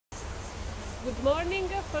Good morning.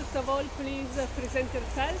 First of all, please present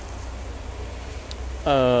yourself.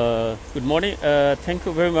 Good morning. Thank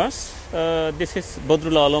you very much. This is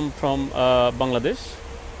Badrul from Bangladesh.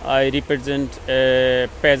 I represent a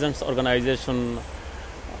peasants organization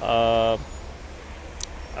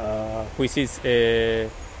which is a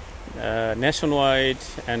nationwide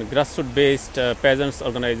and grassroots-based peasants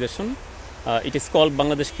organization. It is called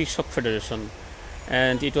Bangladesh Krishok Federation,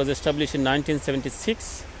 and it was established in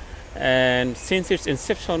 1976. And since its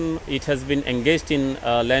inception, it has been engaged in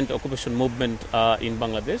land occupation movement in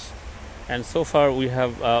Bangladesh. And so far, we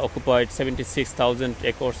have occupied 76,000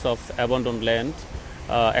 acres of abandoned land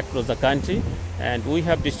across the country. And we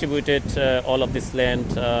have distributed all of this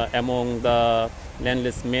land among the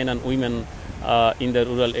landless men and women in the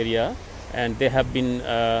rural area. And they have been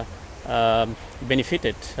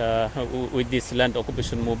benefited with this land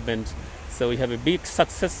occupation movement. So we have a big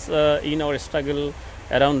success in our struggle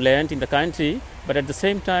around land in the country, but at the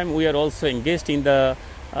same time we are also engaged in the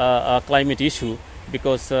climate issue,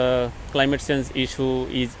 because climate change issue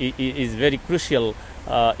is very crucial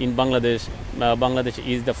in Bangladesh. Bangladesh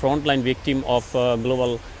is the frontline victim of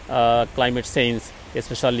global climate change,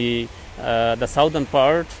 especially the southern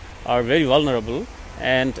part are very vulnerable,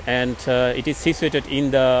 and it is situated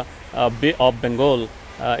in the Bay of Bengal.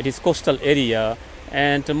 It is coastal area,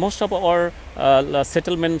 and most of our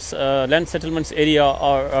settlements, land settlements area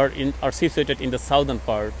are situated in the southern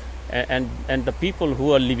part, and the people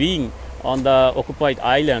who are living on the occupied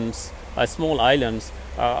islands, small islands,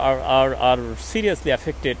 are seriously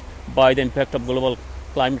affected by the impact of global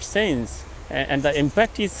climate change, and the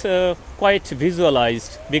impact is quite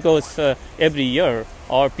visualized, because every year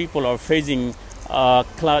our people are facing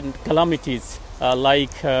calamities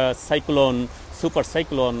like cyclone, super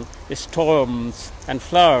cyclone, storms and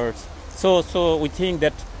floods. So we think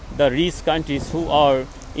that the rich countries who are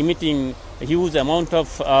emitting a huge amount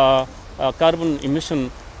of carbon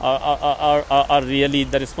emission are really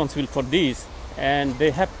the responsible for this, and they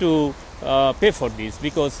have to pay for this,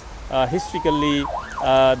 because historically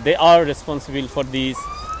they are responsible for this.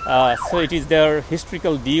 So it is their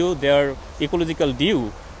historical due, their ecological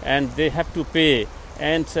due, and they have to pay.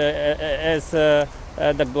 And as the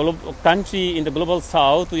global country in the global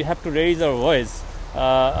south, we have to raise our voice.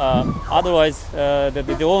 Otherwise,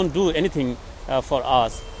 they won't do anything for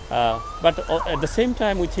us. But at the same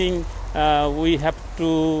time, we think we have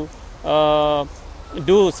to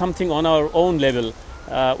do something on our own level.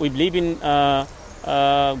 We believe in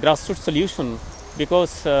grassroots solution,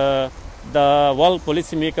 because the world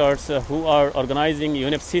policymakers who are organizing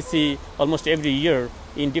UNFCCC almost every year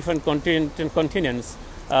in different continents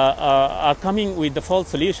are coming with the false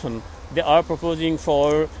solution. They are proposing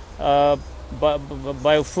for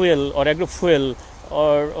biofuel or agrofuel,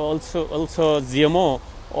 or also GMO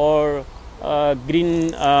or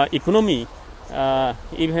green economy.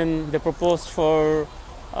 Even they proposed for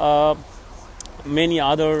many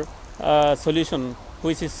other solution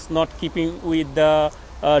which is not keeping with the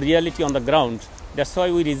reality on the ground. That's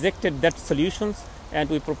why we rejected that solutions, and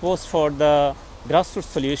we proposed for the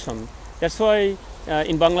grassroots solution. That's why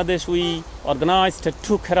in Bangladesh we organized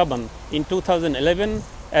two caravan in 2011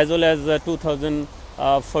 as well as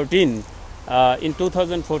 2014. In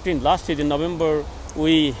 2014, last year in November,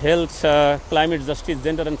 we held climate justice,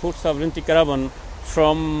 gender and food sovereignty caravan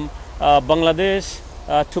from Bangladesh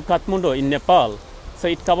to Kathmandu in Nepal. So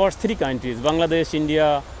it covers three countries: Bangladesh,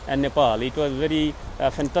 India and Nepal. It was very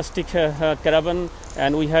fantastic caravan,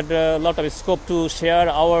 and we had a lot of scope to share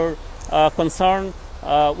our concern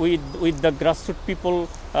with the grassroots people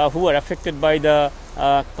who are affected by the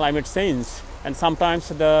climate change. And sometimes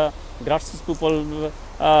the grassroots people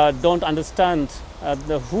don't understand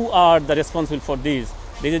who are the responsible for this.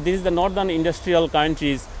 This is the northern industrial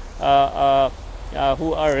countries who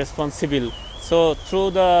are responsible. So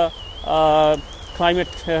through the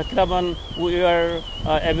climate caravan, we are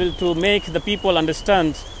able to make the people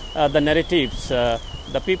understand the narratives, the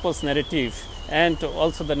people's narrative, and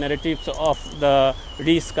also the narratives of the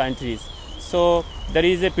rich countries. So there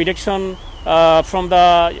is a prediction from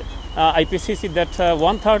the IPCC that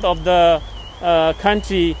 1/3 of the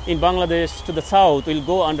country in Bangladesh to the south will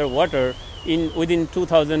go underwater within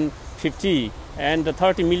 2050, and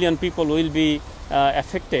 30 million people will be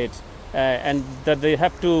affected, and that they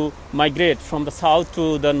have to migrate from the south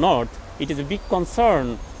to the north. It is a big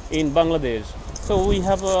concern in Bangladesh. So we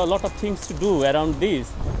have a lot of things to do around this,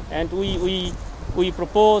 and we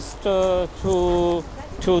proposed to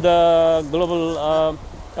the global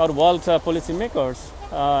or world policymakers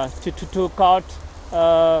to cut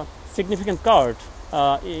significant cut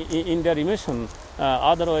in their emission.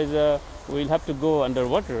 Otherwise, we'll have to go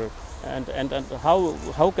underwater. and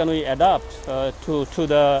how can we adapt to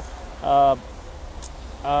the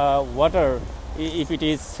water if it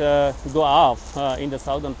is go up in the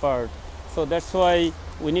southern part. So that's why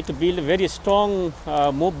we need to build very strong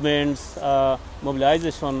movements,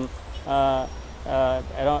 mobilization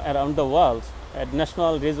around the world, at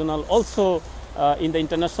national, regional, also in the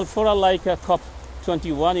international fora like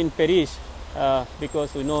COP21 in Paris,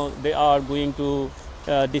 because we know they are going to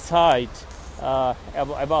decide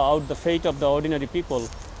about the fate of the ordinary people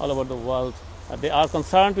all over the world. They are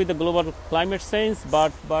concerned with the global climate change,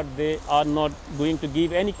 but they are not going to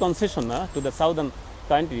give any concession to the southern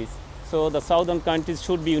countries. So the southern countries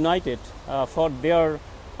should be united for their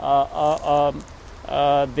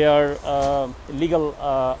legal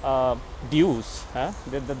dues.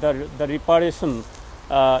 The reparation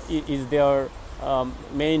is their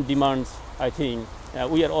main demands, I think.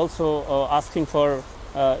 We are also asking for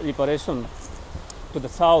reparation to the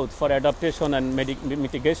south for adaptation and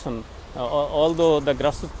mitigation. Although the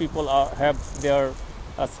grassroots people have their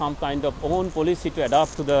some kind of own policy to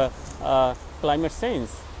adapt to the climate change,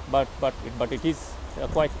 but it is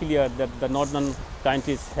quite clear that the northern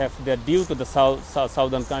countries have their due to the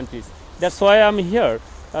southern countries. That's why I'm here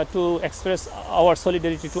to express our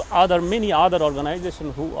solidarity to many other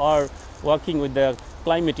organizations who are working with the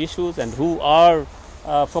climate issues and who are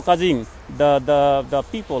focusing the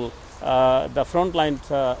people, the frontline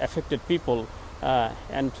affected people,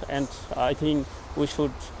 and I think we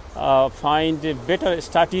should find a better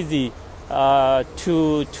strategy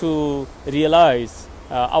to realize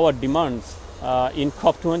our demands in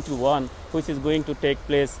COP21, which is going to take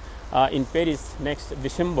place in Paris next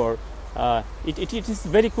December. It is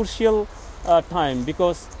very crucial time,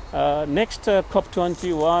 because next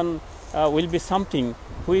COP21 will be something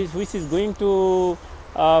which is going to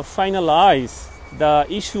finalize the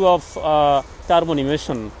issue of carbon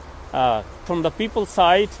emission. From the people's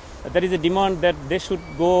side, there is a demand that they should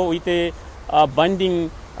go with a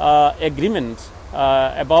binding agreement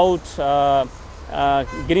about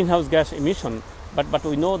greenhouse gas emission. But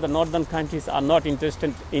we know the northern countries are not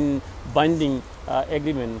interested in binding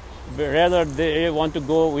agreement. Rather, they want to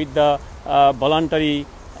go with the voluntary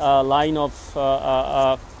line of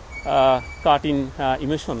cutting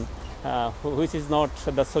emission, which is not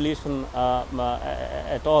the solution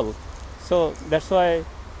at all. So that's why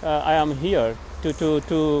I am here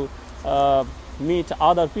to meet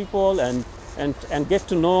other people and get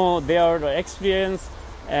to know their experience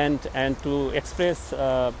and to express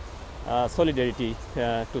solidarity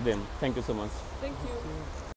to them. Thank you so much. Thank you.